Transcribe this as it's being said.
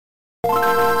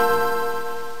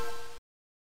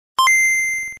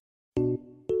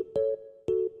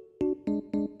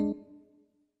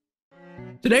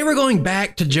Today we're going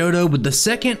back to Johto with the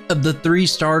second of the 3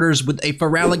 starters with a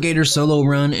Feraligatr solo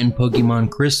run in Pokemon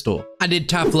Crystal. I did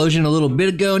Typhlosion a little bit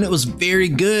ago and it was very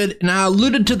good, and I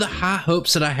alluded to the high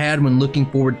hopes that I had when looking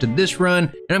forward to this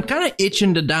run, and I'm kind of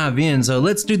itching to dive in, so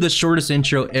let's do the shortest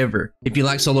intro ever. If you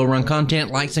like solo run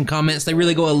content, likes and comments, they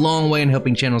really go a long way in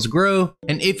helping channels grow,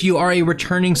 and if you are a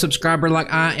returning subscriber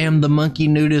like I am, the monkey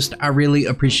nudist, I really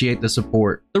appreciate the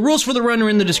support. The rules for the run are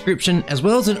in the description, as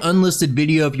well as an unlisted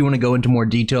video if you want to go into more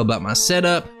detail about my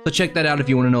setup, so check that out if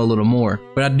you want to know a little more.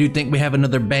 But I do think we have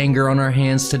another banger on our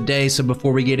hands today, so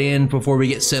before we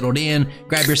get settled in,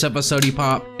 grab yourself a sody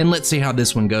pop and let's see how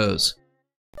this one goes.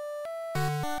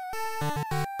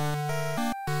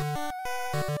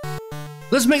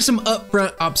 Let's make some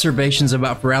upfront observations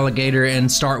about Feraligatr and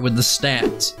start with the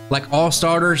stats. Like all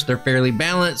starters, they're fairly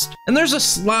balanced, and there's a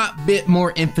slight bit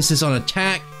more emphasis on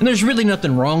attack, and there's really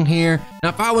nothing wrong here. Now,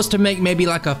 if I was to make maybe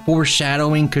like a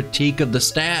foreshadowing critique of the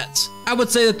stats, I would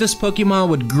say that this Pokemon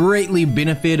would greatly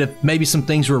benefit if maybe some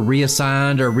things were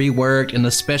reassigned or reworked and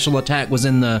the special attack was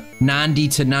in the 90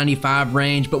 to 95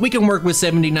 range, but we can work with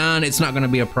 79, it's not going to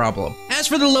be a problem. As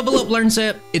for the level up learn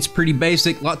set, it's pretty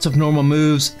basic, lots of normal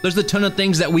moves. There's a ton of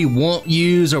things that we won't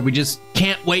use or we just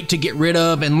can't wait to get rid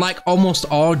of, and like almost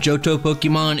all Johto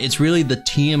Pokemon, it's really the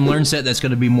TM learn set that's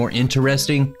going to be more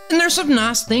interesting. And there's some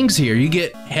nice things here. You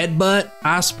get Headbutt,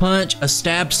 Ice Punch, a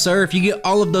Stab Surf, you get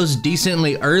all of those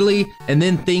decently early, and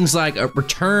then things like a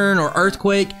Return or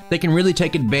Earthquake, they can really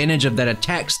take advantage of that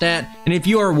attack stat. And if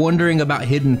you are wondering about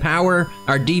Hidden Power,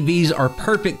 our DVs are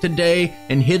perfect today,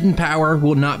 and Hidden Power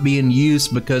will not be in use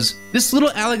because this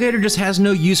little alligator just has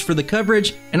no use for the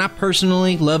coverage, and I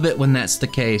personally love it when that's the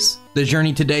case. The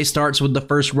journey today starts with the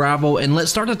first rival, and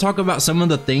let's start to talk about some of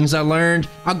the things I learned.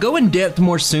 I'll go in depth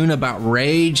more soon about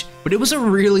Rage, but it was a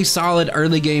really solid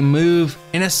early game move,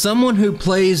 and as someone who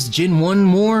plays Gen 1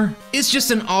 more, it's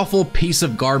just an awful piece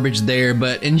of garbage there,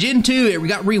 but in Gen 2 it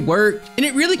got reworked, and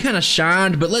it really kind of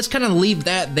shined, but let's kind of leave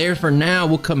that there for now,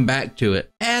 we'll come back to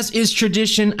it. As is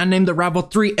tradition, I named the rival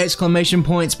 3 exclamation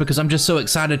points because I'm just so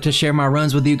excited to share my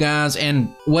runs with you guys,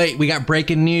 and wait, we got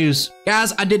breaking news.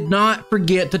 Guys, I did not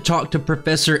forget to talk to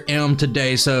Professor M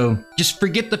today, so just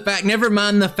forget the fact, never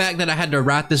mind the fact that I had to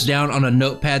write this down on a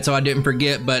notepad so I didn't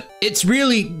forget, but it's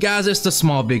really, guys, it's the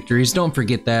small victories, don't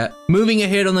forget that. Moving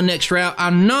ahead on the next route,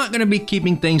 I'm not going to be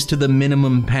keeping things to the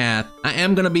minimum path. I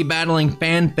am going to be battling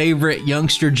fan favorite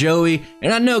youngster Joey,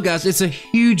 and I know, guys, it's a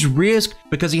huge risk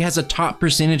because he has a top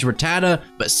percentage Rattata,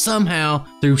 but somehow,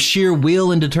 through sheer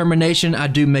will and determination, I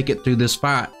do make it through this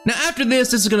fight. Now after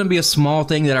this is going to be a small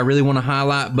thing that I really want to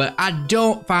highlight, but I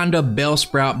don't find a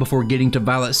Bellsprout before getting to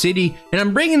Violet City, and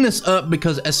I'm bringing this up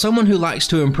because as someone who likes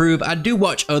to improve, I do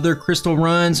watch other Crystal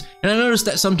runs, and I noticed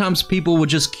that sometimes people will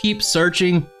just keep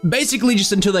searching, basically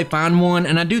just until they find one,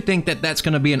 and I do think that that's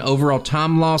going to be an overall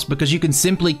time loss because you can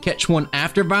simply catch one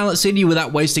after Violet City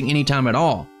without wasting any time at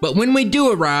all. But when we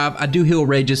do arrive, I do heal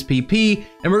Rage's PP,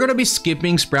 and we're going to be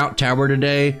skipping Sprout Tower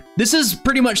today. This is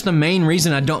pretty much the main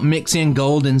reason I don't mix in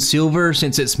gold and silver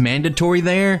since it's mandatory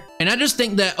there, and I just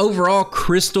think that overall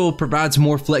Crystal provides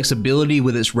more flexibility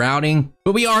with its routing.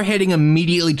 But we are heading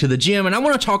immediately to the gym, and I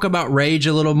want to talk about Rage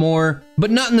a little more, but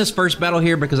not in this first battle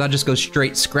here because I just go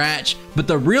straight scratch. But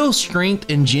the real strength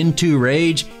in Gen 2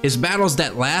 Rage is battles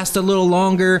that last a little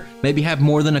longer, maybe have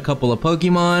more than a couple of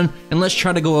Pokemon, and let's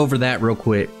try to go over that real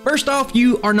quick. First off,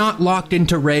 you are not locked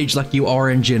into Rage like you are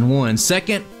in Gen 1.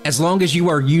 Second, as long as you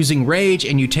are using Rage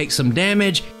and you take some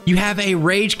damage, you have a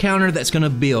Rage counter that's going to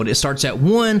build. It starts at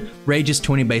 1, Rage is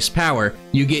 20 base power.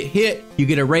 You get hit, you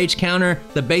get a Rage counter,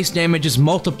 the base damage is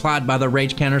multiplied by the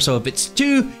Rage counter, so if it's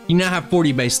 2, you now have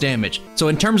 40 base damage. So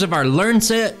in terms of our learn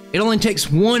set, it only takes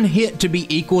 1 hit to be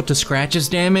equal to Scratch's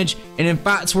damage, and in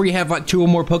fights where you have like 2 or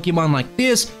more Pokemon like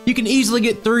this, you can easily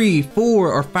get 3,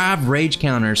 4, or 5 Rage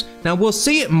counters. Now we'll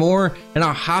see it more, and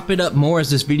I'll hype it up more as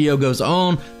this video goes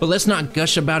on, but let's not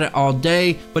gush about it all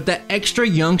day. But that extra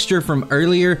youngster from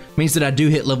earlier means that I do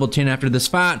hit level 10 after this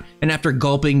fight, and after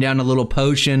gulping down a little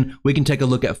potion, we can take a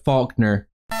look at Faulkner.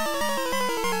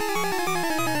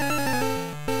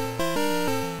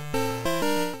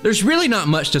 There's really not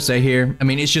much to say here. I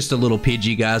mean, it's just a little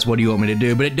Pidgey, guys. What do you want me to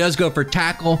do? But it does go for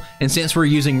Tackle, and since we're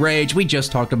using Rage, we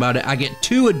just talked about it, I get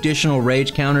 2 additional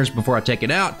Rage counters before I take it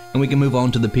out, and we can move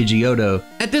on to the Pidgeotto.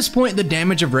 At this point, the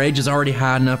damage of Rage is already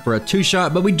high enough for a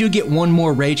 2-shot, but we do get 1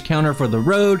 more Rage counter for the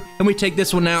road, and we take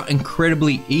this one out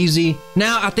incredibly easy.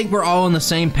 Now, I think we're all on the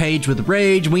same page with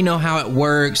Rage. We know how it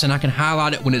works, and I can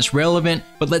highlight it when it's relevant,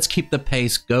 but let's keep the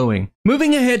pace going.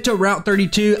 Moving ahead to Route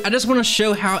 32, I just want to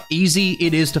show how easy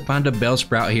it is to find a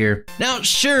Bellsprout here. Now,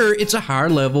 sure, it's a higher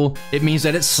level. It means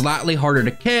that it's slightly harder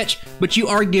to catch, but you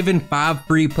are given 5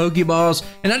 free Pokeballs,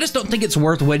 and I just don't think it's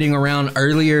worth waiting around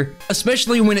earlier,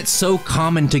 especially when it's so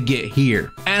common to get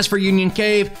here. As for Union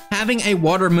Cave, having a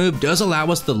water move does allow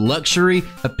us the luxury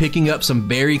of picking up some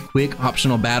very quick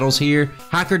optional battles here.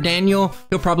 Hiker Daniel,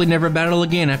 he'll probably never battle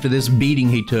again after this beating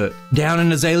he took. Down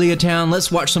in Azalea Town,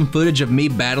 let's watch some footage of me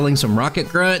battling some rocket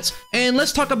grunts, and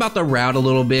let's talk about the route a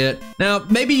little bit. Now,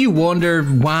 maybe you wonder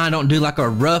why I don't do like a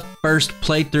rough first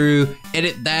playthrough,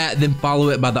 edit that, then follow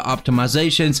it by the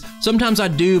optimizations. Sometimes I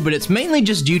do, but it's mainly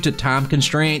just due to time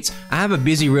constraints. I have a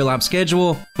busy real-life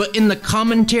schedule, but in the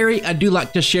commentary, I do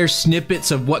like to share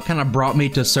snippets of what kind of brought me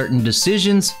to certain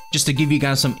decisions, just to give you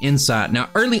guys some insight. Now,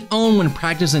 early on when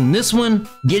practicing this one,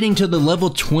 getting to the level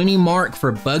 20 mark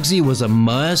for Bugsy was a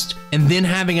must, and then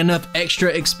having enough extra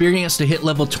experience to hit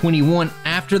level 21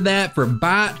 after that for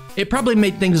Bite, it probably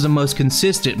made things the most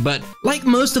consistent. But like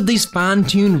most of these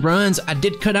fine-tuned runs, I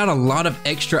did cut out a lot of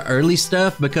extra early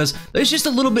stuff because it's just a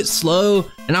little bit slow,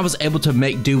 and I was able to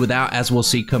make do without, as we'll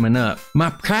see coming up.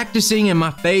 My practicing and my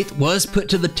faith was put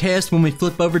to the test when we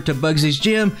flip over to Bugsy's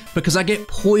gym because I get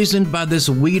poisoned by this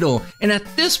Weedle, and at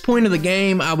this point of the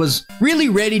game I was really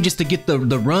ready just to get the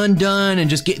run done and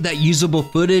just get that usable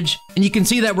footage. And you can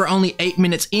see that we're only 8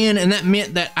 minutes in, and that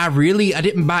meant that I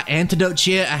didn't buy antidotes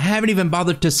yet. I haven't even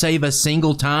bothered to save a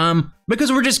single time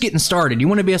because we're just getting started. You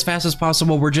want to be as fast as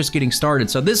possible, we're just getting started.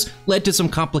 So this led to some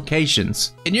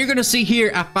complications. And you're gonna see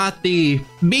here, I fight the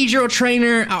Beedrill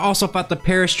trainer, I also fight the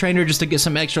Paris trainer just to get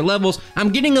some extra levels. I'm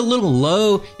getting a little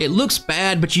low, it looks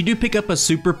bad, but you do pick up a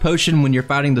super potion when you're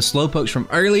fighting the Slowpokes from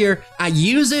earlier. I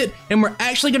use it, and we're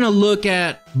actually gonna look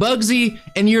at Bugsy,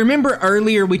 and you remember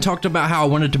earlier we talked about how I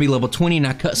wanted to be level 20 and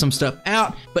I cut some stuff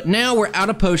out, but now we're out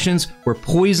of potions, we're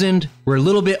poisoned, we're a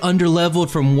little bit underleveled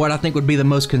from what I think would be the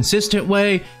most consistent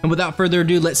way, and without further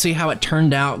ado, let's see how it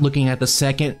turned out looking at the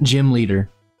second gym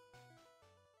leader.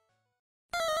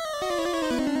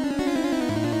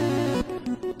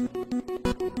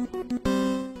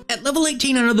 At level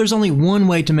 18, I know there's only one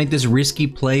way to make this risky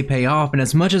play pay off, and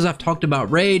as much as I've talked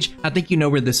about Rage, I think you know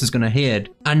where this is gonna head.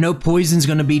 I know Poison's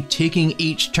gonna be ticking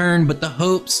each turn, but the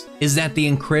hopes is that the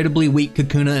incredibly weak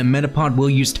Kakuna and Metapod will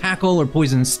use Tackle or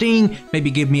Poison Sting, maybe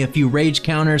give me a few Rage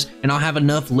counters, and I'll have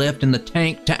enough left in the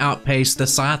tank to outpace the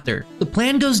Scyther. The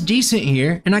plan goes decent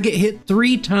here, and I get hit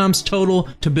 3 times total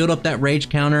to build up that Rage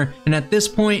counter, and at this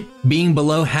point, being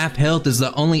below half health is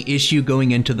the only issue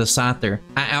going into the Scyther.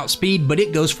 I outspeed, but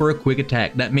it goes for a quick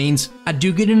attack. That means I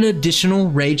do get an additional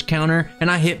Rage counter,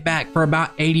 and I hit back for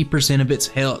about 80% of its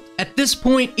health. At this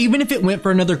point, even if it went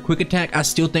for another quick attack, I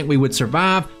still think we would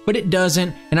survive, but it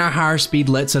doesn't, and our higher speed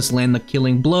lets us land the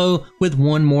killing blow with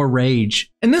 1 more Rage.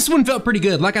 And this one felt pretty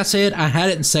good. Like I said, I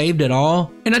hadn't saved at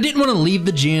all, and I didn't want to leave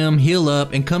the gym, heal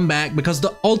up, and come back because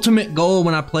the ultimate goal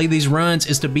when I play these runs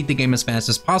is to beat the game as fast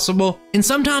as possible. And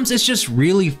sometimes it's just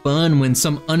really fun when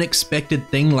some unexpected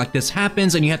thing like this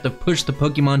happens and you have to push the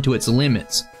Pokemon to its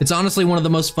limits. It's honestly one of the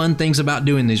most fun things about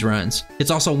doing these runs.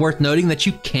 It's also worth noting that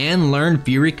you can learn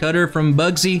Fury Cutter from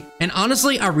Bugsy, and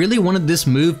honestly, I really wanted this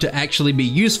move to actually be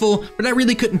useful, but I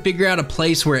really couldn't figure out a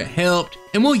place where it helped.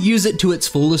 And we'll use it to its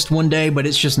fullest one day, but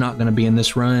it's just not going to be in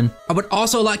this run. I would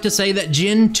also like to say that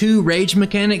Gen 2 Rage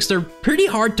mechanics, they're pretty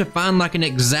hard to find like an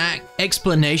exact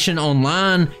explanation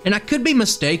online, and I could be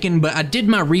mistaken, but I did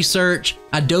my research,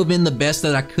 I dove in the best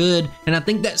that I could, and I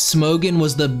think that Smogon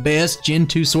was the best Gen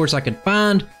 2 source I could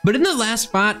find. But in the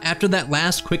last fight, after that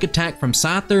last quick attack from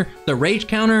Scyther, the Rage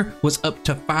counter was up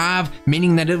to 5,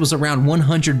 meaning that it was around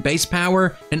 100 base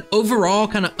power, and overall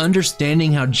kind of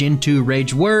understanding how Gen 2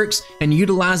 Rage works and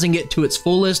utilizing it to its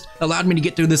fullest allowed me to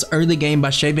get through this early game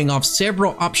by shaving off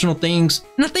several optional things,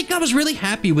 and I think I was really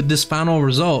happy with this final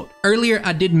result. Earlier,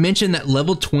 I did mention that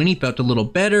level 20 felt a little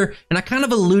better, and I kind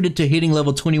of alluded to hitting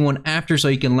level 21 after so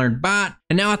you can learn Bite,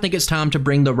 and now I think it's time to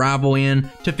bring the rival in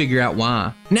to figure out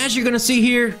why. And as you're gonna see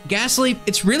here, Gas Leap,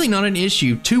 it's really not an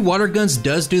issue. 2 water guns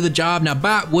does do the job. Now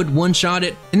Bite would one-shot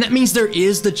it, and that means there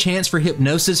is the chance for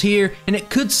Hypnosis here, and it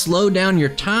could slow down your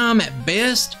time at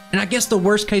best, and I guess the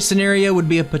worst case scenario would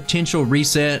be a potential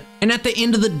reset. And at the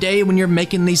end of the day, when you're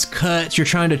making these cuts, you're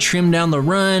trying to trim down the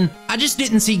run, I just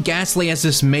didn't see Ghastly as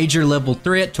this major level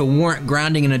threat to warrant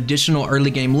grinding an additional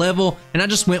early game level, and I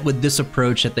just went with this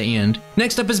approach at the end.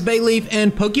 Next up is Bayleaf,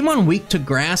 and Pokemon weak to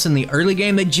grass in the early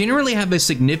game, they generally have a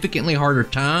significantly harder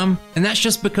time, and that's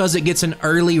just because it gets an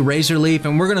early Razor Leaf,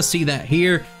 and we're gonna see that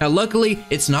here. Now luckily,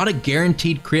 it's not a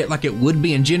guaranteed crit like it would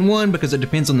be in Gen 1 because it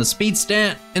depends on the speed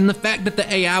stat, and the fact that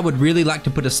the AI would really like to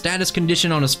put a status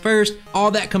condition on us first.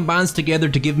 All that combines together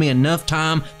to give me enough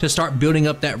time to start building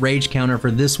up that rage counter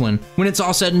for this one. When it's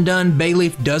all said and done,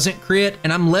 Bayleaf doesn't crit,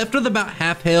 and I'm left with about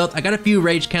half health. I got a few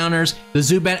rage counters. The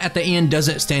Zubat at the end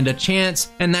doesn't stand a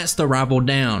chance, and that's the rival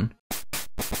down.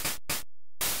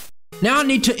 Now I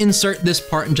need to insert this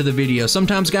part into the video.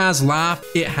 Sometimes, guys, life,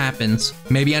 it happens.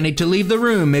 Maybe I need to leave the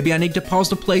room. Maybe I need to pause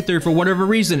the playthrough for whatever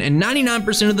reason. And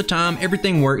 99% of the time,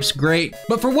 everything works great.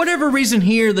 But for whatever reason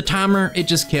here, the timer, it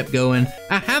just kept going.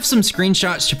 I have some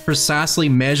screenshots to precisely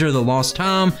measure the lost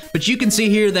time, but you can see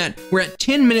here that we're at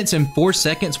 10 minutes and 4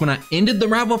 seconds when I ended the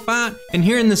rival fight. And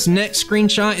here in this next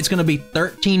screenshot, it's gonna be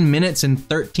 13 minutes and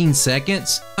 13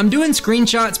 seconds. I'm doing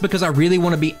screenshots because I really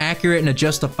wanna be accurate and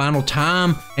adjust the final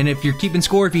time. And if you're keeping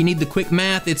score, if you need the quick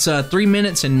math, it's 3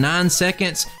 minutes and 9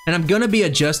 seconds, and I'm gonna be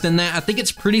adjusting that. I think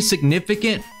it's pretty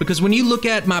significant because when you look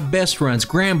at my best runs,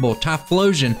 Gramble,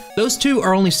 Typhlosion, those two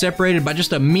are only separated by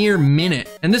just a mere minute.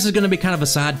 And this is gonna be kind of a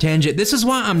side tangent. This is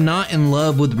why I'm not in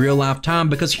love with real life time,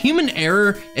 because human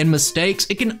error and mistakes,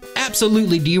 it can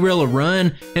absolutely derail a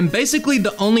run. And basically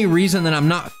the only reason that I'm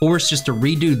not forced just to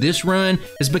redo this run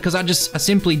is because I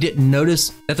simply didn't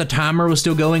notice that the timer was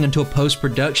still going until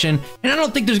post-production. And I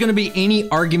don't think there's gonna be any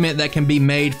argument that can be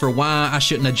made for why I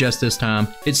shouldn't adjust this time.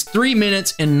 It's 3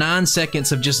 minutes and 9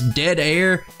 seconds of just dead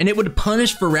air, and it would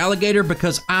punish Feraligatr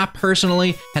because I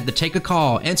personally had to take a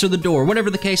call, answer the door,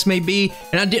 whatever the case may be,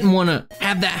 and I didn't want to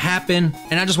have that happen,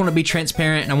 and I just want to be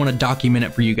transparent and I want to document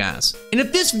it for you guys. And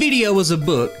if this video was a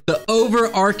book, the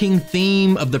overarching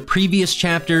theme of the previous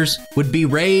chapters would be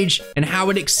rage and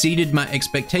how it exceeded my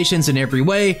expectations in every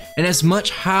way, and as much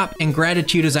hype and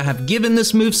gratitude as I have given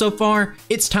this move so far,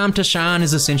 it's time to shine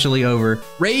is essentially over.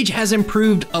 Rage has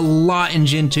improved a lot in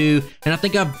Gen 2, and I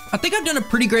think I've done a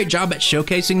pretty great job at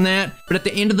showcasing that, but at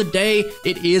the end of the day,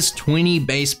 it is 20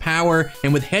 base power,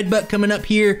 and with Headbutt coming up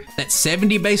here, that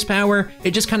 70 base power,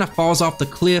 it just kind of falls off the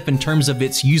cliff in terms of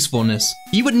its usefulness.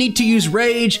 You would need to use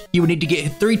Rage, you would need to get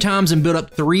hit 3 times and build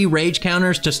up 3 Rage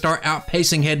counters to start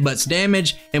outpacing Headbutt's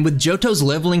damage, and with Johto's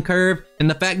leveling curve, and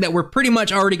the fact that we're pretty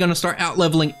much already going to start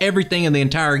out-leveling everything in the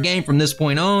entire game from this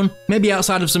point on, maybe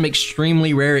outside of some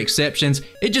extremely rare exceptions,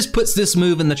 it just puts this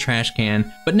move in the trash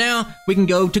can. But now, we can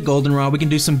go to Goldenrod, we can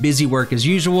do some busy work as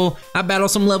usual. I battle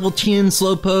some level 10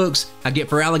 Slowpokes, I get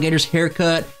Feraligatr's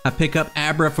haircut, I pick up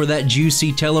Abra for that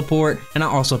juicy teleport, and I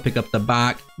also pick up the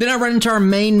bike. Then I run into our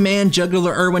main man,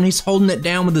 Jugular Irwin. He's holding it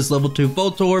down with his level 2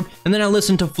 Voltorb, and then I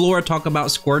listen to Flora talk about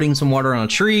squirting some water on a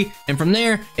tree, and from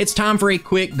there, it's time for a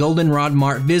quick Goldenrod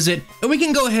Mart visit, and we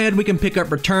can go ahead, we can pick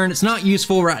up Return. It's not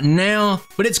useful right now,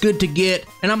 but it's good to get,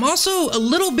 and I'm also a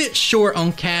little bit short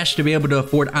on cash to be able to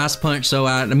afford Ice Punch, so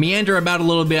I meander about a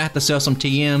little bit. I have to sell some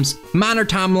TMs. Minor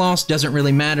time loss doesn't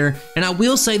really matter, and I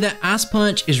will say that Ice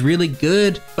Punch is really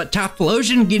good, but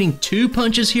Typhlosion getting 2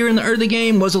 punches here in the early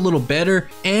game was a little better,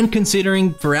 and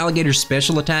considering Feraligatr's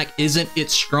special attack isn't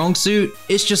its strong suit,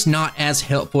 it's just not as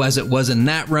helpful as it was in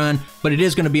that run, but it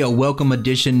is going to be a welcome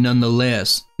addition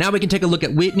nonetheless. Now we can take a look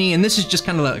at Whitney, and this is just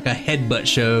kind of like a headbutt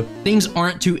show. Things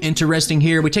aren't too interesting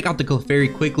here. We take out the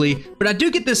Clefairy quickly, but I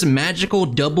do get this magical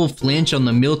double flinch on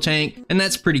the Miltank, and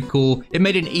that's pretty cool. It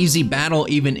made an easy battle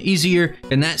even easier,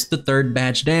 and that's the 3rd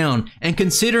badge down. And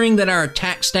considering that our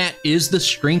attack stat is the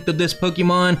strength of this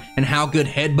Pokemon, and how good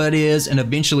Headbutt is, and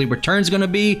eventually Return's gonna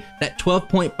be, that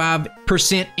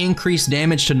 12.5% increased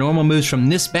damage to normal moves from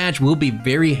this badge will be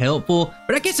very helpful,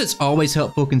 but I guess it's always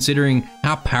helpful considering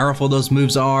how powerful those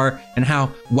moves are and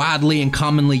how widely and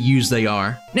commonly used they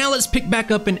are. Now let's pick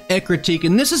back up in Ekritik,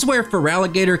 and this is where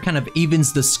Feraligatr kind of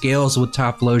evens the scales with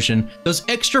Typhlosion. Those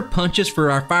extra punches for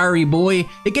our fiery boy,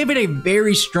 it gave it a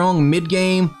very strong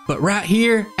mid-game, but right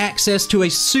here, access to a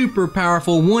super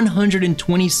powerful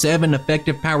 127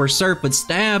 effective power Surf with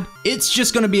Stab, it's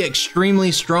just going to be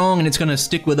extremely strong, and it's going to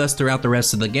stick with us throughout the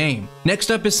rest of the game.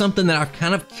 Next up is something that I've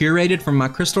kind of curated from my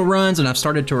crystal runs, and I've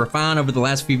started to refine over the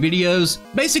last few videos.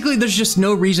 Basically, there's just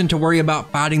no reason to worry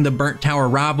about fighting the Burnt Tower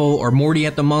rival or Morty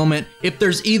at the moment if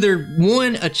there's either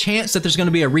one, a chance that there's going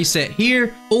to be a reset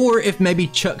here, or if maybe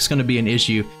Chuck's going to be an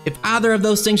issue. If either of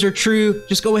those things are true,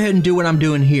 just go ahead and do what I'm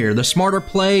doing here. The smarter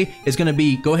play is going to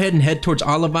be go ahead and head towards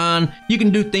Olivine. You can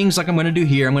do things like I'm going to do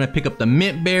here. I'm going to pick up the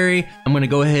Mint Berry. I'm going to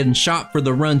go ahead and shop for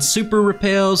the Run Super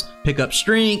Repels, pick up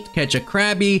Strength, catch a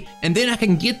Krabby, and then I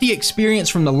can get the experience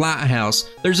from the Lighthouse.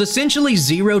 There's essentially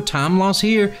 0 time loss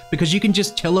here because you can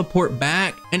just teleport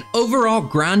back An overall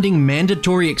grinding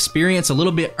mandatory experience a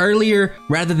little bit earlier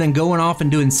rather than going off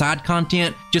and doing side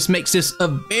content just makes this a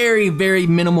very, very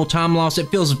minimal time loss. It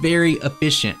feels very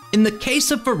efficient. In the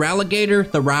case of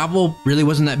Feraligatr, the rival really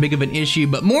wasn't that big of an issue,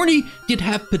 but Morty did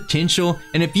have potential,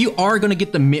 and if you are going to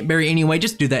get the mint berry anyway,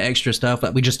 just do that extra stuff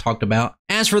that we just talked about.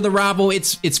 As for the rival,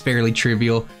 it's fairly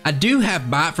trivial. I do have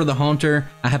Bite for the Haunter,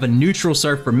 I have a neutral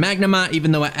Surf for Magnemite,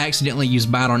 even though I accidentally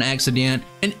used Bite on accident,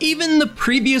 and even the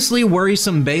previously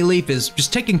worrisome Bayleaf is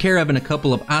just taken care of in a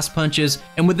couple of Ice Punches,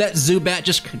 and with that Zubat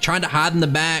just trying to hide in the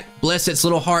back, bless its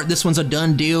little heart, this one's a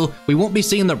done deal. We won't be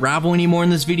seeing the rival anymore in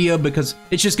this video because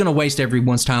it's just gonna waste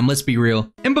everyone's time, let's be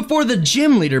real. And before the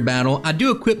gym leader battle, I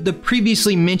do equip the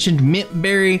previously mentioned Mint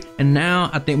Berry, and now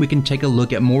I think we can take a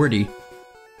look at Morty.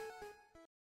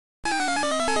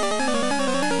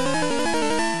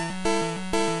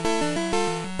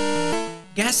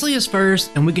 Ghastly is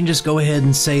first, and we can just go ahead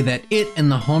and say that it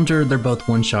and the Haunter, they're both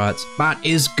one-shots. Bite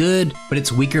is good, but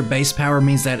its weaker base power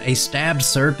means that a stabbed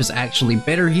Surf is actually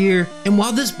better here. And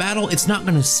while this battle, it's not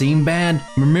going to seem bad,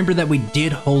 remember that we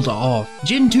did hold off.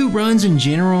 Gen 2 runs in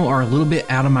general are a little bit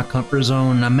out of my comfort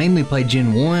zone, and I mainly play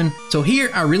Gen 1. So here,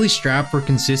 I really strive for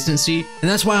consistency, and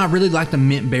that's why I really like the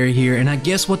Mint Berry here. And I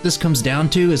guess what this comes down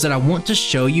to is that I want to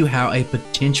show you how a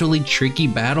potentially tricky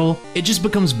battle, it just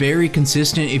becomes very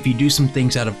consistent if you do some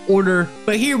things out of order,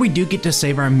 but here we do get to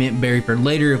save our mint berry for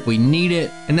later if we need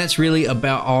it, and that's really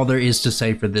about all there is to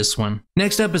say for this one.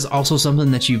 Next up is also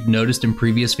something that you've noticed in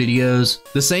previous videos.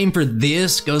 The same for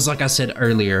this goes like I said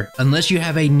earlier. Unless you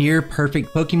have a near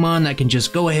perfect Pokemon that can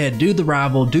just go ahead, do the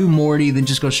rival, do Morty, then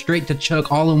just go straight to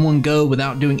Chuck all in one go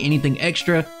without doing anything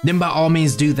extra, then by all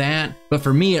means do that. But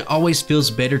for me, it always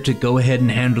feels better to go ahead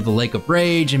and handle the Lake of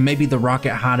Rage and maybe the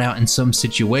Rocket Hideout in some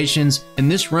situations. And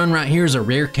this run right here is a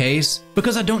rare case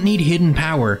because I don't need hidden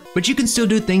power, but you can still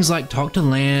do things like talk to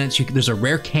Lance, there's a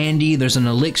rare candy, there's an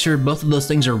elixir, both of those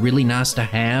things are really nice to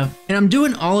have. And I'm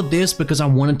doing all of this because I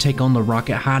want to take on the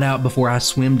Rocket Hideout before I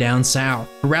swim down south.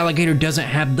 Feraligatr doesn't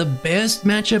have the best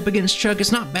matchup against Chuck,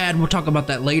 it's not bad, we'll talk about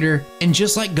that later. And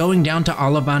just like going down to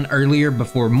Olivine earlier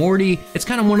before Morty, it's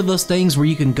kind of one of those things where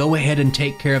you can go ahead and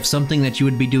take care of something that you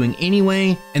would be doing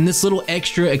anyway, and this little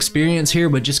extra experience here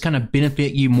would just kind of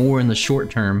benefit you more in the short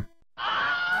term.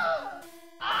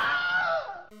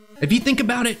 If you think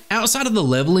about it, outside of the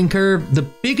leveling curve, the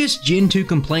biggest Gen 2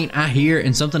 complaint I hear,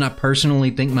 and something I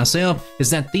personally think myself, is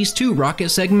that these two rocket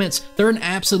segments, they're an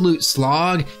absolute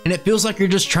slog, and it feels like you're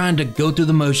just trying to go through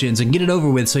the motions and get it over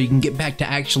with so you can get back to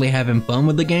actually having fun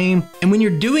with the game. And when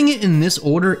you're doing it in this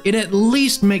order, it at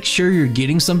least makes sure you're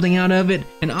getting something out of it,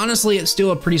 and honestly, it's still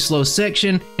a pretty slow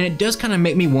section, and it does kind of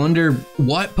make me wonder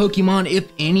what Pokemon,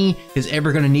 if any, is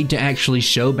ever going to need to actually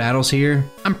show battles here.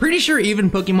 I'm pretty sure even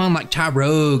Pokemon like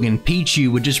Tyrogue and Pichu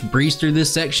would just breeze through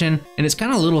this section, and it's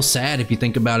kind of a little sad if you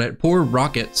think about it. Poor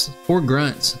Rockets, poor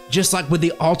Grunts. Just like with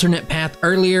the alternate path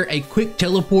earlier, a quick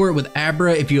teleport with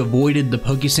Abra if you avoided the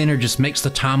Poke Center just makes the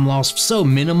time loss so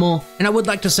minimal. And I would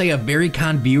like to say a very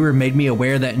kind viewer made me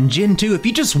aware that in Gen 2, if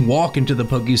you just walk into the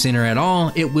Poke Center at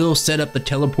all, it will set up the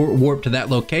teleport warp to that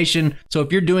location. So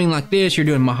if you're doing like this, you're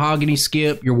doing Mahogany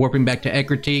Skip, you're warping back to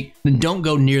Ecruteak, then don't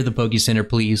go near the Poke Center,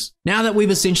 please. Now that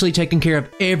we've essentially taken care of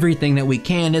everything that we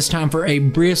can, it's time for a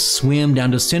brisk swim down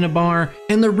to Cinnabar.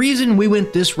 And the reason we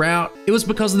went this route, it was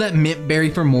because of that Mint Berry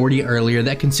for Morty earlier.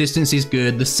 That consistency is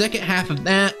good. The second half of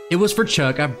that, it was for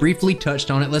Chuck. I briefly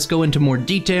touched on it. Let's go into more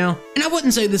detail. And I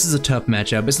wouldn't say this is a tough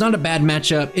matchup. It's not a bad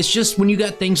matchup. It's just when you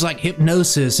got things like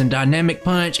Hypnosis and Dynamic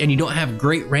Punch and you don't have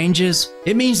great ranges,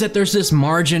 it means that there's this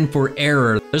margin for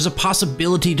error. There's a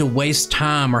possibility to waste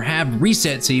time or have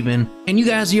resets even. And you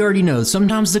guys, you already know,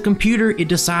 sometimes the computer, it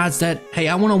decides that, hey,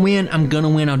 I want to win, I'm gonna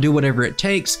win, I'll do whatever it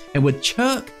takes. And with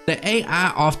Chuck, the AI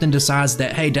often decides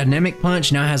that, hey, Dynamic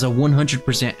Punch now has a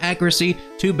 100% accuracy,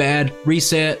 too bad,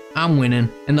 reset, I'm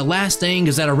winning. And the last thing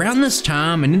is that around this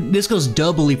time, and this goes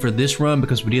doubly for this run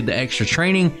because we did the extra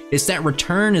training, it's that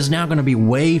return is now gonna be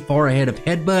way far ahead of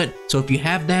Headbutt. So if you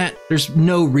have that, there's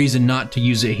no reason not to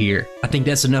use it here. I think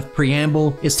that's enough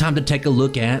preamble. It's time to take a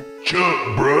look at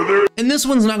Chuck, brother. And this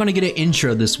one's not going to get an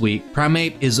intro this week.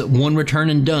 Primeape is one return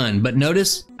and done, but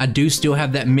notice I do still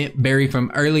have that Mint Berry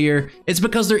from earlier. It's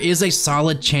because there is a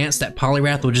solid chance that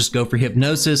Poliwrath will just go for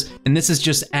Hypnosis, and this is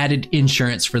just added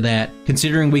insurance for that.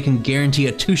 Considering we can guarantee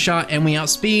a 2-shot and we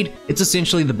outspeed, it's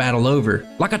essentially the battle over.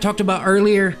 Like I talked about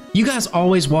earlier, you guys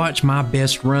always watch my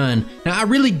best run. Now I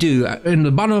really do, in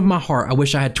the bottom of my heart, I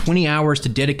wish I had 20 hours to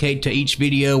dedicate to each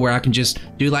video where I can just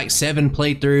do like 7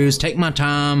 playthroughs, take my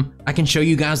time, I can show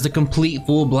you guys the complete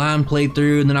full blind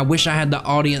playthrough, and then I wish I had the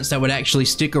audience that would actually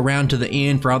stick around to the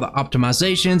end for all the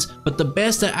optimizations, but the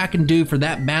best that I can do for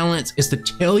that balance is to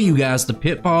tell you guys the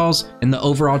pitfalls and the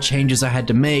overall changes I had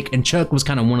to make, and Chuck was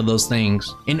kind of one of those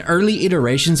things. In early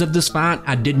iterations of this fight,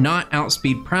 I did not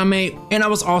outspeed Primate, and I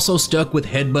was also stuck with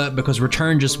Headbutt because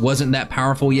Return just wasn't that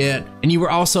powerful yet, and you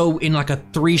were also in like a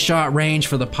 3-shot range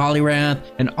for the Poliwrath,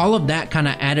 and all of that kind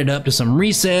of added up to some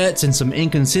resets and some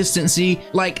inconsistency.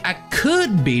 Like, I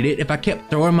could beat it if I kept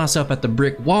throwing myself at the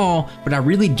brick wall, but I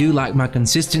really do like my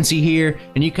consistency here,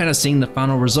 and you kind of seen the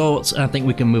final results, and I think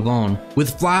we can move on.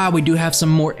 With Fly, we do have some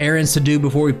more errands to do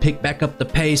before we pick back up the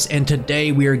pace, and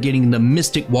today we are getting the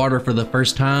Mystic Water for the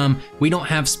first time. We don't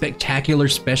have spectacular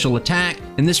special attack,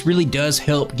 and this really does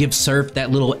help give Surf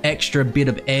that little extra bit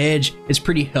of edge. It's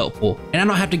pretty helpful. And I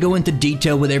don't have to go into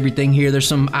detail with everything here. There's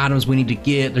some items we need to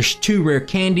get. There's 2 rare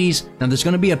candies. Now there's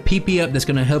going to be a PP up that's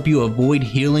going to help you avoid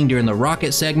healing during the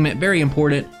rocket segment, very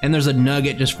important, and there's a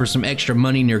nugget just for some extra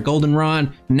money near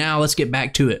Goldenrod. Now let's get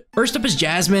back to it. First up is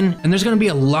Jasmine, and there's going to be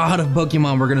a lot of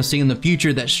Pokemon we're going to see in the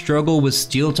future that struggle with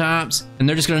steel types, and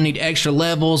they're just going to need extra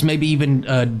levels, maybe even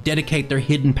dedicate their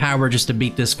hidden power just to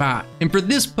beat this fight. And for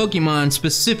this Pokemon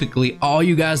specifically, all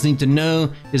you guys need to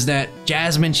know is that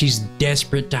Jasmine, she's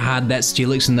desperate to hide that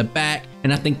Steelix in the back,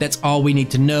 and I think that's all we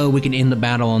need to know. We can end the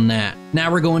battle on that.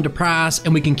 Now we're going to Price,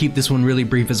 and we can keep this one really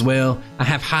brief as well. I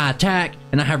have High Attack,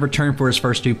 and I have Return for his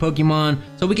first 2 Pokemon,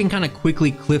 so we can kind of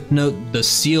quickly cliff note the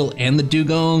Seal and the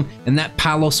Dugong, and that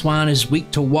Piloswine is weak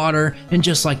to water, and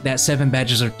just like that, 7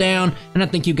 badges are down, and I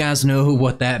think you guys know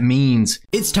what that means.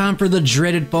 It's time for the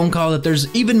dreaded phone call that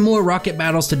there's even more rocket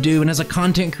battles to do, and as a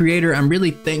content creator, I'm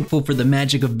really thankful for the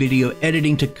magic of video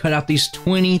editing to cut out these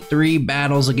 23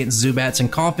 battles against Zubats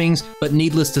and Coughings, but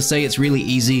needless to say, it's really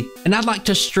easy. And I'd like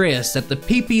to stress that the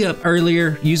PP up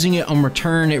earlier, using it on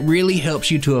Return, it really helps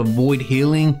you to avoid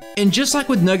healing. And just like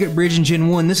with Nugget Bridge in Gen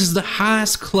 1, this is the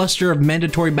highest cluster of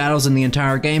mandatory battles in the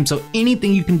entire game, so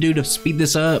anything you can do to speed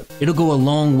this up, it'll go a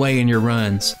long way in your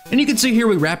runs. And you can see here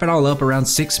we wrap it all up around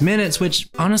 6 minutes, which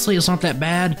honestly is not that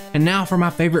bad. And now for my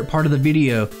favorite part of the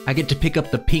video, I get to pick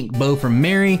up the pink bow from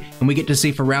Mary, and we get to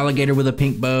see Feraligatr with a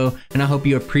pink bow, and I hope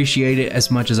you appreciate it as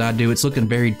much as I do. It's looking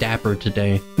very dapper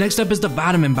today. Next up is the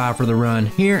vitamin buy for the run.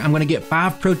 Here I'm going to get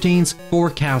 5 proteins,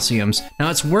 4 calciums. Now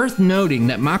it's worth noting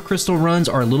that my crystal runs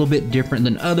are a little bit different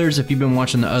than others. If you've been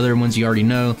watching the other ones, you already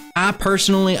know. I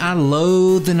personally, I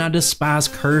loathe and I despise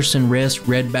Curse and Rest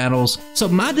red battles. So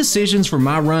my decisions for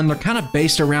my run, they're kind of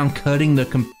based around cutting the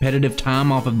competitive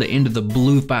time off of the end of the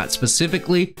blue fight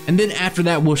specifically. And then after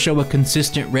that, we'll show a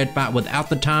consistent red fight without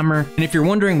the timer. And if you're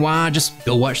wondering why, just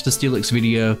go watch the Steelix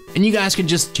video. And you guys can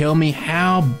just tell me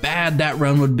how bad that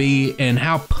run would be and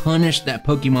how punished that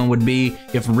Pokemon would be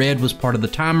if red was part of the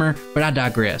timer, but I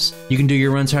digress. You can do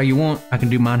your runs how you want, I can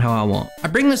do mine how I want. I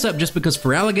bring this up just because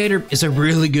Feraligatr is a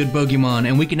really good Pokemon,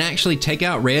 and we can actually take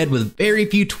out red with very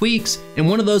few tweaks, and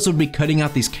one of those would be cutting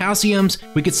out these calciums.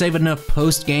 We could save enough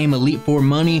post-game Elite Four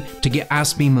money to get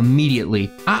Ice Beam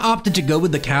immediately. I opted to go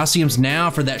with the calciums now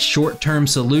for that short-term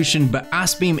solution, but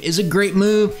Ice Beam is a great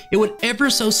move. It would ever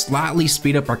so slightly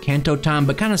speed up our Kanto time,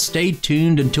 but kind of stay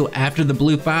tuned until after the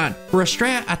blue fight. For a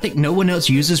strat I think no one else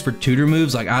uses for tutor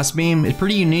moves like Ice Beam, it's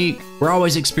pretty unique. We're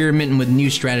always experimenting with new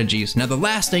strategies. Now the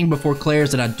last thing before Claire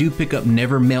is that I do pick up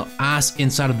Never Melt Ice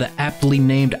inside of the aptly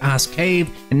named Ice Cave,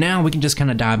 and now we can just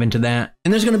kind of dive into that.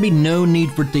 And there's going to be no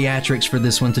need for theatrics for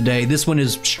this one today. This one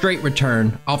is straight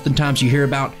Return. Oftentimes you hear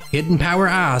about hidden power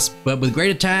Ice, but with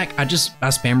great attack, I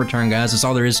spam Return, guys. That's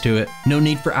all there is to it. No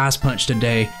need for Ice Punch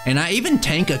today. And I even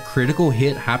tank a critical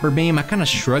hit Hyper Beam. I kind of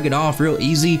shrug it off real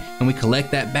easy, and we collect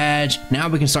that badge. Now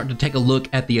we can start to take a look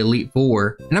at the Elite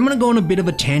Four. And I'm going to go on a bit of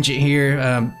a tangent here.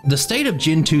 The state of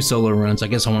Gen 2 solo runs, I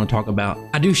guess I want to talk about.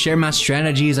 I do share my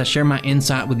strategies, I share my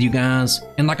insight with you guys.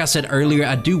 And like I said earlier,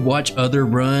 I do watch other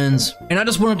runs. And I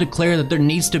just want to declare that there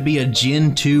needs to be a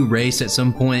Gen 2 race at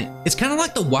some point. It's kind of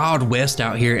like the Wild West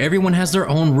out here. Everyone has their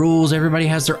own rules, everybody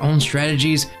has their own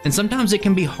strategies, and sometimes it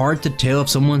can be hard to tell if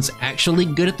someone's actually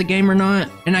good at the game or not.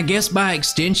 And I guess by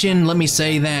extension, let me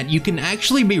say that you can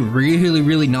actually be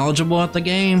really knowledgeable at the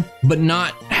game, but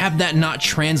not have that not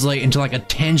translate into like a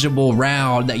tangible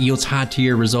route that yields high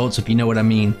tier results, if you know what I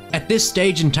mean. At this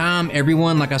stage in time,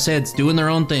 everyone, like I said, is doing their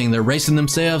own thing. They're racing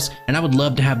themselves, and I would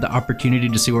love to have the opportunity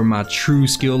to see where my true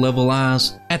skill level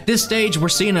lies. At this stage, we're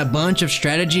seeing a bunch of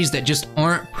strategies that just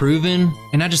aren't proven,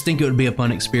 and I just think it would be a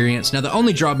fun experience. Now, the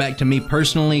only drawback to me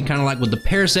personally, kind of like with the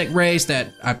Parasect race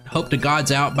that I hope to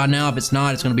God's out by now, if it's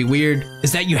not, it's going to be weird,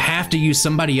 is that you have to use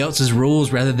somebody else's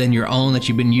rules rather than your own that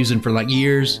you've been using for like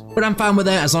years. But I'm fine with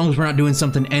that as long as we're not doing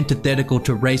something antithetical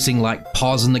to racing, like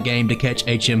pausing the game to catch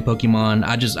HM HM Pokemon.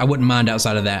 I wouldn't mind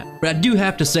outside of that. But I do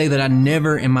have to say that I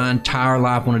never in my entire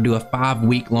life want to do a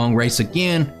 5-week long race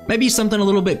again. Maybe something a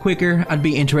little bit quicker. I'd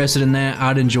be interested in that.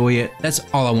 I'd enjoy it. That's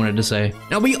all I wanted to say.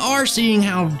 Now we are seeing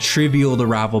how trivial the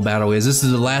rival battle is. This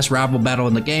is the last rival battle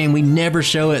in the game. We never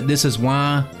show it. This is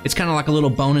why. It's kind of like a little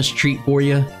bonus treat for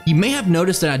you. You may have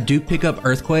noticed that I do pick up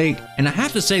Earthquake, and I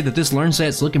have to say that this learn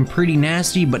set's looking pretty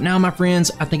nasty, but now my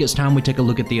friends, I think it's time we take a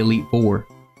look at the Elite Four.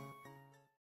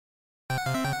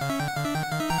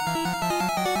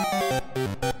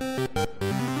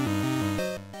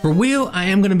 For wheel, I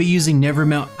am going to be using Never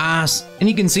Melt Ice, and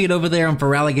you can see it over there on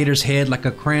Feraligatr's head like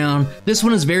a crown. This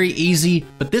one is very easy,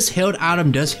 but this held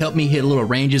item does help me hit little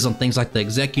ranges on things like the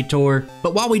Executor.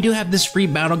 But while we do have this free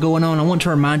battle going on, I want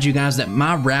to remind you guys that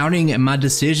my routing and my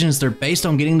decisions, they're based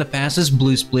on getting the fastest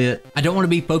blue split. I don't want to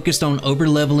be focused on over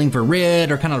leveling for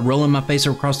red or kind of rolling my face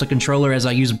across the controller as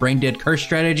I use brain dead curse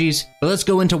strategies. But let's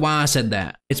go into why I said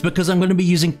that. It's because I'm going to be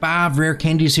using 5 rare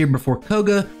candies here before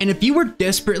Koga, and if you were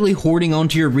desperately hoarding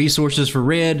onto your resources for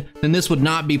red, then this would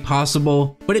not be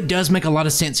possible, but it does make a lot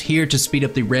of sense here to speed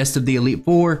up the rest of the Elite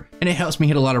Four, and it helps me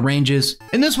hit a lot of ranges.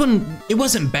 And this one, it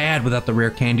wasn't bad without the rare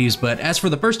candies, but as for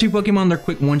the first 2 Pokemon, they're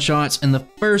quick one-shots, and the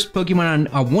first Pokemon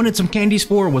I wanted some candies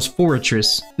for was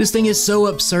Forretress. This thing is so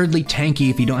absurdly tanky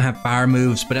if you don't have fire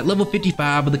moves, but at level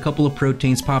 55 with a couple of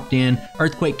proteins popped in,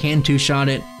 Earthquake can 2-shot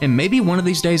it, and maybe one of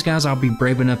these days, guys, I'll be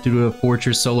brave enough to do a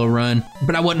Fortress solo run,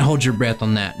 but I wouldn't hold your breath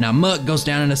on that. Now Muck goes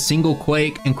down in a single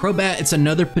Quake, and Crobat, it's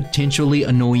another potentially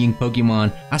annoying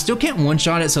Pokemon. I still can't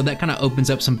one-shot it, so that kind of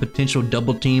opens up some potential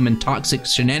double team and toxic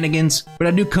shenanigans, but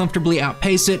I do comfortably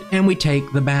outpace it, and we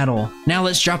take the battle. Now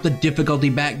let's drop the difficulty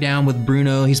back down with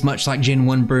Bruno. He's much like Gen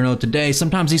 1 Bruno today.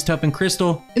 Sometimes he's tough in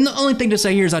Crystal, and the only thing to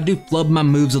say here is I do flub my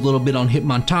moves a little bit on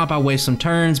Hitmontop. I waste some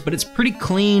turns, but it's pretty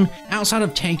clean outside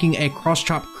of tanking a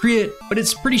cross-chop crit, but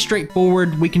it's pretty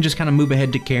straightforward. We can just kind of move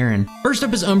ahead to Karen. First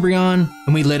up is Umbreon,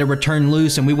 and we let her return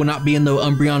loose, and we will not be in the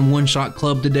Umbreon one-shot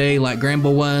club today like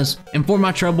Granbull was. And for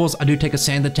my troubles, I do take a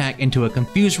Sand Attack into a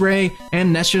Confuse Ray,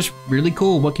 and that's just really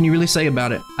cool. What can you really say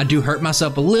about it? I do hurt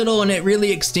myself a little, and it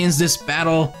really extends this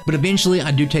battle, but eventually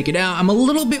I do take it out. I'm a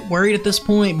little bit worried at this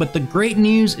point, but the great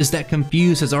news is that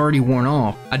Confuse has already worn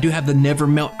off. I do have the Never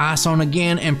Melt Ice on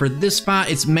again, and for this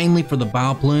fight, it's mainly for the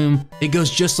Vileplume. It goes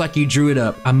just like you drew it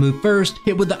up. I move first,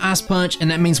 hit with the Ice Punch,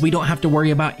 and that means we don't have to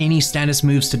worry about any status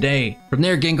moves today. From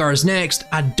there, Gengar is next.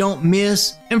 I don't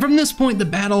miss, and from this point, the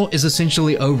battle is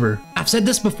essentially over. I've said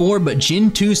this before, but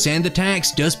Gen 2 Sand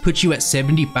Attacks does put you at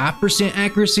 75%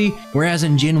 accuracy, whereas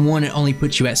in Gen 1 it only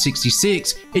puts you at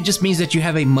 66. It just means that you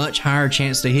have a much higher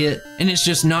chance to hit, and it's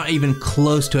just not even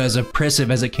close to as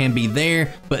impressive as it can be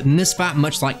there. But in this fight,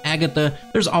 much like Agatha,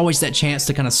 there's always that chance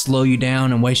to kind of slow you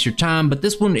down and waste your time, but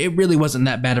this one, it really wasn't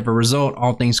that bad of a result,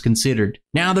 all things considered.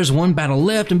 Now there's one battle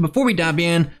left, and before we dive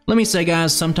in, let me say,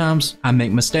 guys, sometimes I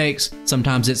make mistakes.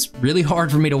 Sometimes it's really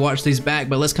hard for me to watch these back,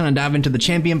 but let's kind of dive into the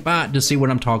champion fight to see what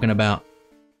I'm talking about.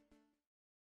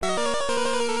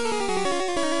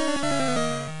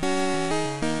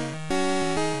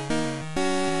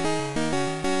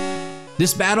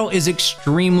 This battle is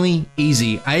extremely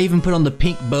easy. I even put on the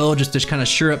pink bow just to kind of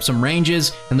sure up some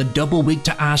ranges, and the double weak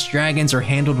to ice dragons are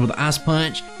handled with Ice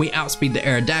Punch. We outspeed the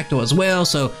Aerodactyl as well,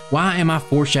 so why am I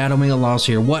foreshadowing a loss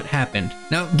here? What happened?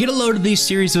 Now, get a load of these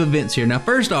series of events here. Now,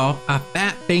 first off, I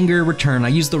Fat Finger return. I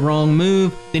use the wrong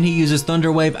move, then he uses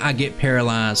Thunder Wave, I get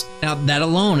paralyzed. Now, that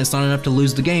alone is not enough to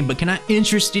lose the game, but can I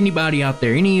interest anybody out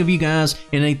there, any of you guys,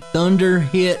 in a Thunder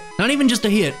hit, not even just a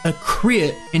hit, a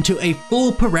crit into a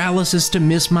full paralysis to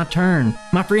miss my turn?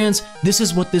 My friends, this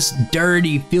is what this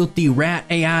dirty, filthy rat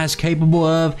AI is capable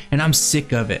of, and I'm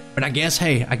sick of it. But I guess,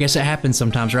 hey, I guess it happens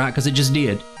sometimes, right? Because it just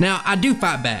did. Now, I do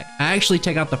fight back. I actually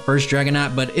take out the first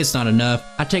Dragonite, but it's not enough.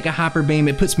 I take a Hyper Beam,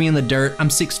 it puts me in the dirt, I'm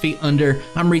 6 feet under,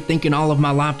 I'm rethinking all of my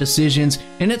life decisions,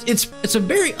 and it's a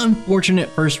very unfortunate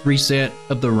first reset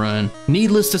of the run.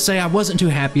 Needless to say, I wasn't too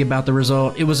happy about the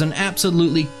result. It was an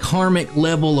absolutely karmic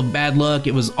level of bad luck.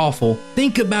 It was awful.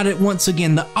 Think about it once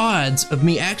again, the odds of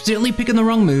me accidentally picking the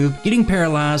wrong move, getting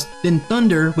paralyzed, then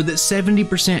Thunder with its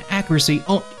 70% accuracy,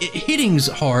 hitting's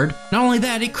hard. Not only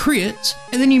that, it crits,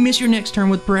 and then you miss your next turn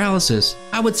with paralysis.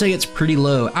 I would say it's pretty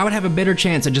low. I would have a better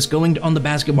chance at just going on the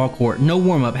basketball court, no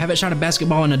warm-up, haven't shot a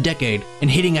basketball in a decade,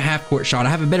 and hitting a half-court shot. I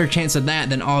have a better chance of that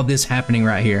than all this happening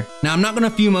right here. Now, I'm not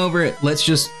gonna fume over it. Let's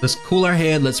cool our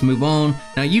head, let's move on.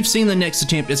 Now, you've seen the next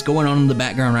attempt, it's going on in the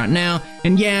background right now,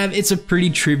 And yeah, it's a pretty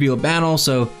trivial battle,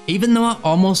 so even though I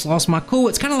almost lost my cool,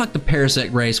 it's kind of like the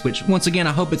Parasect race, which once again,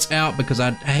 I hope it's out because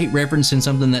I hate referencing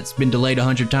something that's been delayed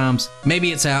 100 times.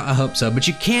 Maybe it's out, I hope so, but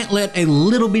you can't let a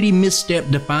little bitty misstep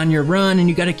define your run, and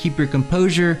you got to keep your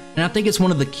composure, and I think it's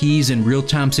one of the keys in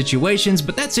real-time situations.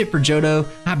 But that's it for Johto.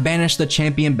 I banished the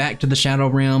champion back to the Shadow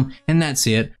Realm, and that's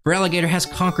it. Feraligatr has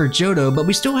conquered Johto, but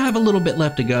we still have a little bit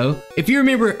left to go. If you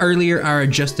remember earlier our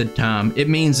adjusted time, it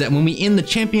means that when we end the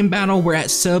champion battle, we're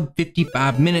at sub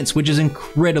 55 minutes, which is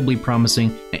incredibly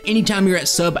promising. And anytime you're at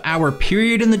sub hour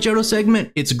period in the Johto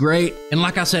segment, it's great. And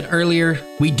like I said earlier,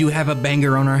 we do have a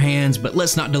banger on our hands, but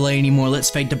let's not delay anymore. Let's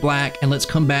fade to black and let's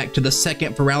come back to the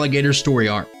second Feraligatr story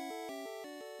arc.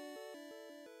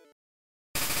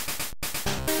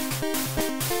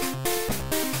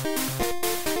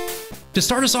 To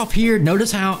start us off here,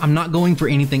 notice how I'm not going for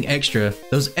anything extra.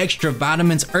 Those extra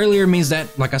vitamins earlier means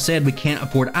that, like I said, we can't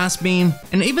afford Ice Beam.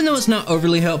 And even though it's not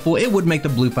overly helpful, it would make the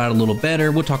blue fight a little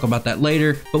better. We'll talk about that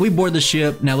later, but we board the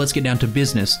ship. Now let's get down to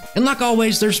business. And like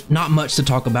always, there's not much to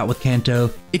talk about with Kanto.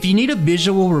 If you need a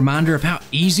visual reminder of how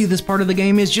easy this part of the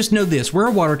game is, just know this. We're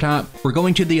a water type. We're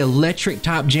going to the electric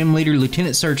type gym leader,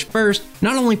 Lieutenant Surge first.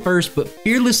 Not only first, but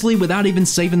fearlessly without even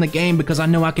saving the game, because I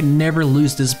know I can never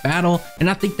lose this battle. And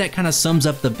I think that kind of sums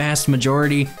up the vast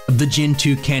majority of the Gen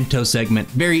 2 Kanto segment.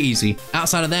 Very easy.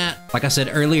 Outside of that, like I said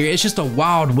earlier, it's just a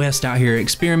wild west out here,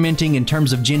 experimenting in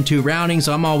terms of Gen 2 routing,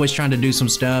 so I'm always trying to do some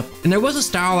stuff. And there was a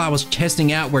style I was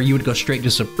testing out where you would go straight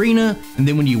to Sabrina, and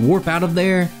then when you warp out of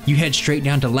there, you head straight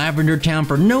down to Lavender Town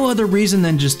for no other reason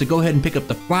than just to go ahead and pick up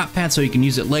the flight path so you can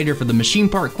use it later for the machine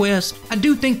part quest. I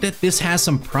do think that this has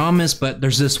some promise, but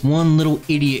there's this one little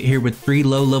idiot here with 3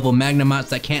 low-level Magnemites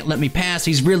that can't let me pass.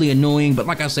 He's really annoying, but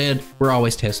like I said, we're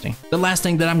always testing. The last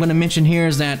thing that I'm going to mention here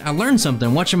is that I learned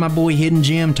something watching my boy Hidden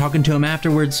Gem, talking to him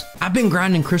afterwards. I've been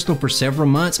grinding Crystal for several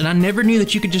months, and I never knew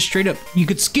that you could just straight up, you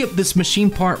could skip this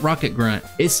machine part rocket grunt.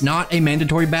 It's not a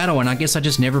mandatory battle, and I guess I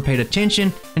just never paid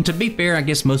attention. And to be fair, I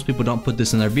guess most people don't put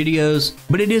this in their videos,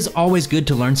 but it is always good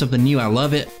to learn something new. I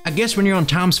love it. I guess when you're on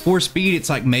 ×4 speed, it's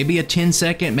like maybe a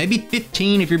 10-second, maybe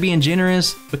 15 if you're being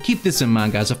generous. But keep this in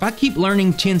mind, guys. If I keep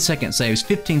learning 10-second saves,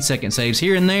 15-second saves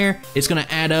here and there, it's going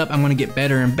to add up. I'm going to get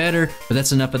better and better, but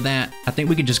that's enough of that. I think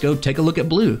we could just go take a look at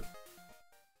blue.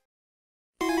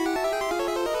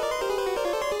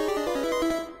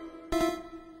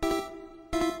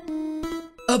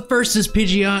 Up first is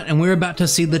Pidgeot, and we're about to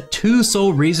see the 2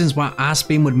 sole reasons why Ice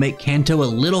Beam would make Kanto a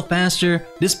little faster.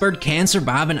 This bird can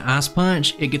survive an Ice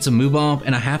Punch, it gets a move off,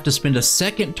 and I have to spend a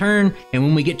second turn, and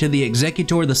when we get to the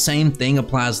Executor, the same thing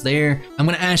applies there. I'm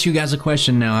going to ask you guys a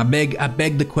question now. I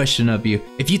beg the question of you.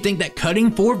 If you think that cutting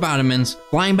 4 vitamins,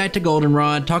 flying back to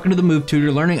Goldenrod, talking to the move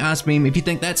tutor, learning Ice Beam, if you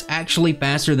think that's actually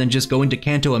faster than just going to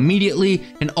Kanto immediately,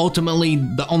 and ultimately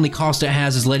the only cost it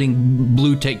has is letting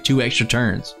blue take 2 extra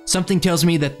turns. Something tells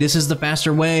me that this is the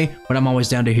faster way, but I'm always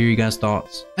down to hear you guys'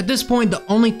 thoughts. At this point, the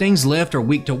only things left are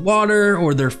weak to water,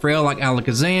 or they're frail like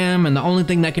Alakazam, and the only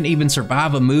thing that can even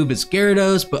survive a move is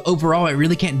Gyarados, but overall it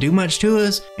really can't do much to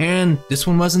us, and this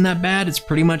one wasn't that bad. It's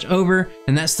pretty much over,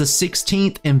 and that's the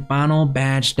 16th and final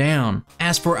badge down.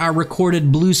 As for our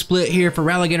recorded blue split here,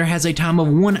 Feraligatr has a time of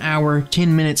 1 hour,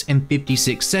 10 minutes, and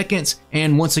 56 seconds,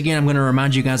 and once again, I'm going to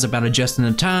remind you guys about adjusting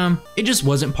the time. It just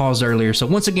wasn't paused earlier, so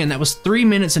once again, that was 3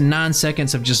 minutes and 9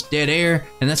 seconds of just dead air,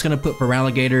 and that's going to put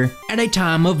Feraligatr at a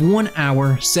time of 1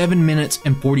 hour, 7 minutes,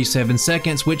 and 47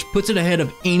 seconds, which puts it ahead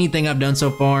of anything I've done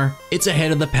so far. It's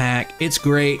ahead of the pack. It's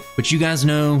great, but you guys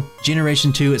know,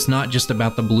 Generation 2, it's not just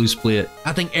about the blue split.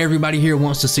 I think everybody here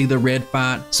wants to see the red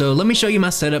fight, so let me show you my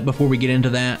setup before we get into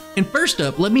that. And first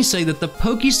up, let me say that the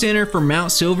Poke Center for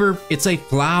Mount Silver, it's a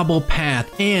flyable path,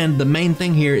 and the main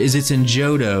thing here is it's in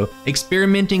Johto.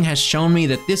 Experimenting has shown me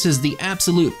that this is the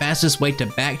absolute fastest way to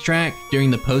backtrack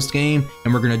during the post game,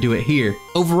 and we're going to do it here.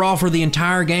 Overall, for the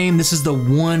entire game, this is the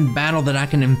one battle that I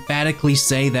can emphatically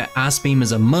say that Ice Beam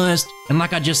is a must. And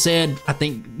like I just said, I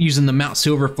think using the Mount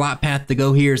Silver flight path to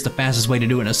go here is the fastest way to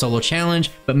do it in a solo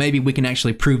challenge, but maybe we can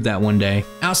actually prove that one day.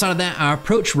 Outside of that, I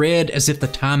approach red as if the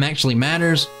time actually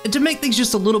matters. And to make things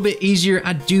just a little bit easier,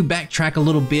 I do backtrack a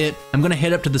little bit. I'm going to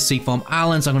head up to the Seafoam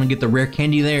Islands. I'm going to get the rare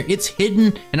candy there. It's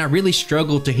hidden, and I really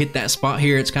struggle to hit that spot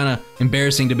here. It's kind of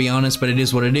embarrassing, to be honest, but it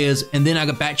is what it is. And then I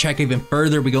go backtrack even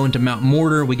further. We go into Mount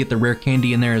Mortar. We get the rare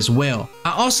candy in there as well.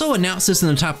 I also announced this in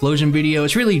the Typhlosion video.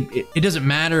 It's really, it doesn't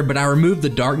matter, but I remember remove the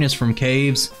darkness from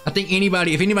caves. I think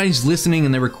if anybody's listening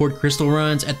and they record crystal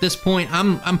runs, at this point,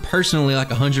 I'm personally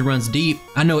like 100 runs deep.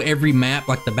 I know every map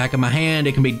like the back of my hand.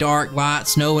 It can be dark, light,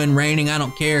 snowing, raining, I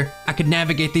don't care. I could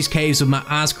navigate these caves with my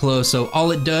eyes closed, so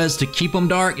all it does to keep them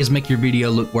dark is make your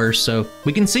video look worse. So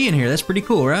we can see in here, that's pretty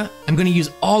cool, right? I'm gonna use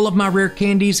all of my rare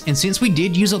candies, and since we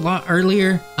did use a lot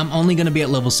earlier, I'm only gonna be at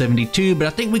level 72, but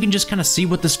I think we can just kind of see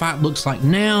what this fight looks like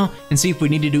now and see if we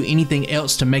need to do anything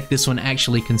else to make this one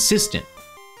actually consistent.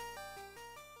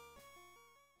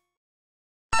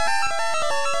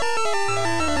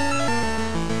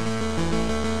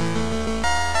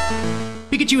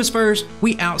 Pikachu is first,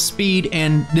 we outspeed,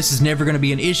 and this is never going to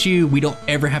be an issue. We don't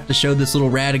ever have to show this little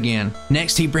rat again.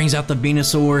 Next, he brings out the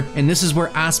Venusaur, and this is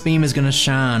where Ice Beam is going to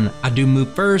shine. I do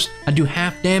move first, I do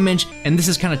half damage, and this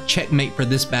is kind of checkmate for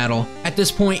this battle. At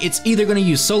this point, it's either going to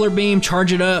use Solar Beam,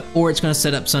 charge it up, or it's going to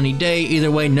set up Sunny Day.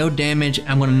 Either way, no damage.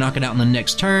 I'm going to knock it out in the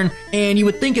next turn, and you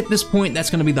would think at this point that's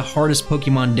going to be the hardest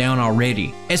Pokemon down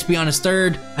already. Espeon is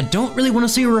third. I don't really want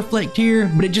to see a Reflect here,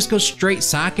 but it just goes straight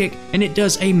Psychic, and it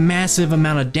does a massive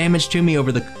amount of damage to me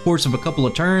over the course of a couple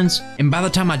of turns, and by the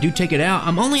time I do take it out,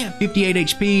 I'm only at 58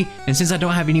 HP, and since I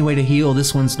don't have any way to heal,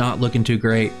 this one's not looking too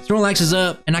great. Snorlax is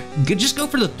up, and I could just go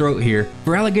for the throat here.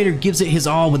 Feraligatr gives it his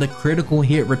all with a critical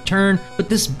hit return, but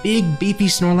this big beefy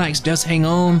Snorlax does hang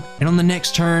on, and on the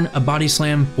next turn, a Body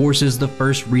Slam forces the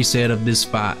first reset of this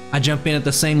fight. I jump in at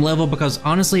the same level because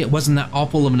honestly, it wasn't that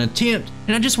awful of an attempt,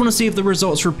 and I just want to see if the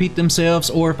results repeat themselves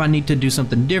or if I need to do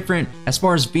something different. As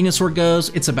far as Venusaur goes,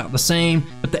 it's about the same,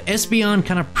 but the Espeon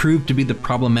kind of proved to be the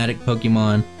problematic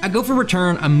Pokemon. I go for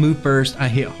return, I move first, I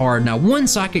hit hard. Now one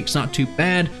Psychic's not too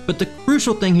bad, but the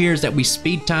crucial thing here is that we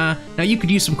speed tie. Now you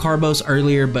could use some Carbos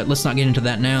earlier, but let's not get into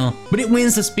that now. But it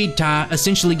wins the speed tie,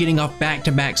 essentially getting off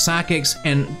back-to-back Psychics,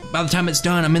 and by the time it's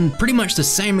done, I'm in pretty much the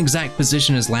same exact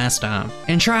position as last time.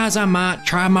 And try as I might,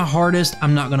 try my hardest,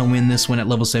 I'm not gonna win this one at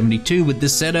level 72 with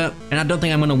this setup, and I don't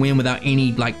think I'm gonna win without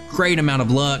any like great amount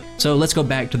of luck. So let's go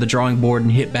back to the drawing board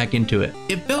and hit back into it.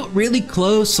 It felt really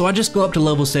close, so I just go up to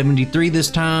level 73 this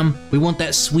time. We want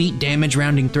that sweet damage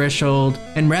rounding threshold,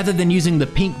 and rather than using the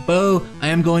pink bow, I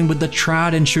am going with the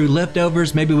tried and true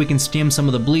leftovers. Maybe we can stem some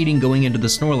of the bleeding going into the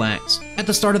Snorlax. At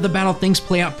the start of the battle, things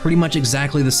play out pretty much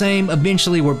exactly the same.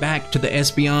 Eventually, we're back to the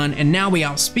Espeon, and now we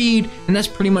outspeed, and that's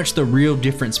pretty much the real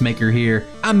difference maker here.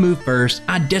 I move first,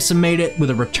 I decimate it with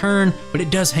a return, but it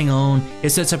does hang on. It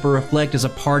sets up a Reflect as a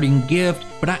parting gift,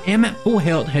 but I am at full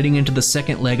health heading into the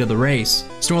second leg of the race.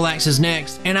 Snorlax is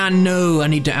next, and I know I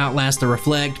need to outlast the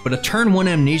Reflect, but a turn 1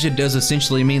 Amnesia does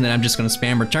essentially mean that I'm just going to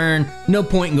spam return. No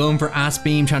point in going for Ice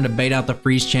Beam trying to bait out the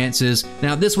freeze chances.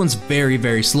 Now this one's very,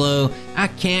 very slow. I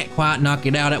can't quite knock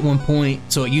it out at one point,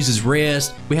 so it uses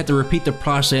rest. We have to repeat the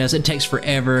process. It takes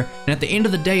forever, and at the end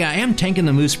of the day, I am tanking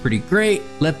the moves pretty great.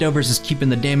 Leftovers is keeping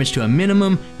the damage to a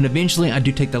minimum, and eventually I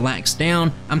do take the Lax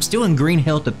down. I'm still in green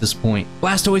health at this point.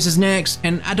 Blastoise is next,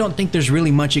 and I don't think there's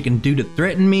really much it can do to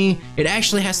threaten me. It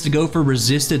actually has to go for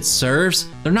resisted serves.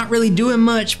 They're not really doing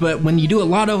much, but when you do a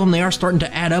lot of them, they are starting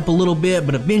to add up a little bit,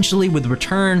 but eventually with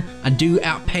return, I do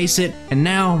outpace it, and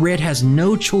now Red has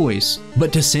no choice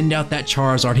but to send out that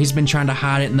Charizard. He's been trying to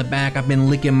hide it in the back. I've been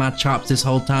licking my chops this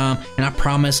whole time, and I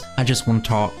promise I just want to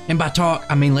talk. And by talk,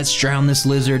 I mean let's drown this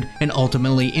lizard and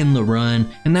ultimately end the run,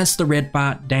 and that's the red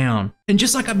fight down. And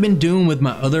just like I've been doing with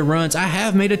my other runs, I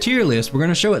have made a tier list. We're going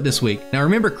to show it this week. Now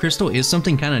remember, Crystal is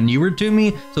something kind of newer to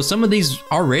me, so some of these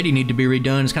already need to be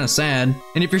redone. It's kind of sad.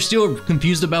 And if you're still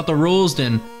confused about the rules,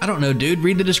 then I don't know, dude,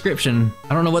 read the description.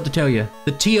 I don't know what to tell you.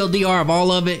 The TLDR of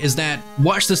all of it is that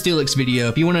watch the Steelix video.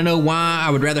 If you want to know why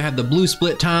I would rather have the blue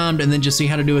split timed and then just see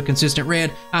how to do a consistent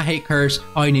red, I hate curse,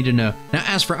 all you need to know. Now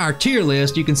as for our tier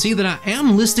list, you can see that I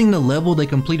am listing the level they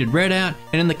completed red at,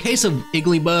 and in the case of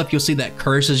Igglybuff, you'll see that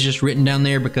curse is just written down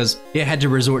there because it had to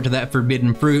resort to that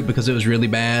forbidden fruit because it was really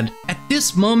bad. At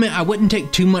this moment, I wouldn't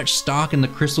take too much stock in the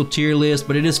Crystal tier list,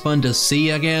 but it is fun to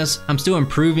see, I guess. I'm still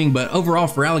improving, but overall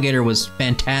Feraligatr was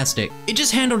fantastic. It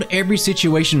just handled every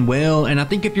situation well, and I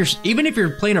think even if you're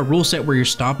playing a rule set where you're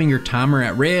stopping your timer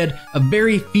at red, a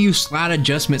very few slight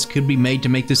adjustments could be made to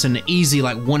make this an easy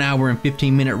like 1 hour and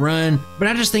 15-minute run, but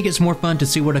I just think it's more fun to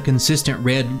see what a consistent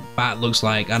red fight looks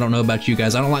like. I don't know about you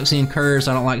guys. I don't like seeing curse.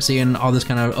 I don't like seeing all this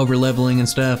kind of overload leveling and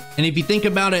stuff. And if you think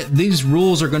about it, these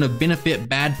rules are going to benefit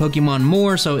bad Pokemon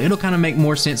more, so it'll kind of make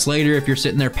more sense later if you're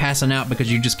sitting there passing out because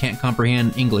you just can't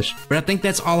comprehend English. But I think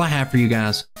that's all I have for you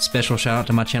guys. Special shout out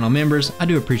to my channel members. I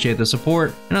do appreciate the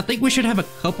support, and I think we should have a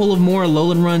couple of more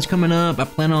Alolan runs coming up. I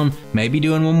plan on maybe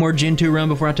doing one more Gen 2 run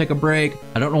before I take a break.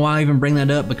 I don't know why I even bring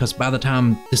that up, because by the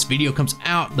time this video comes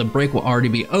out, the break will already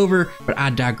be over, but I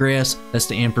digress. That's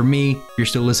the end for me. If you're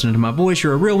still listening to my voice,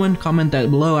 you're a real one. Comment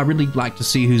that below. I really like to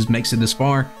see who makes it this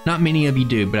far. Not many of you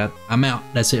do, but I'm out.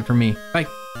 That's it for me.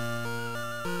 Bye.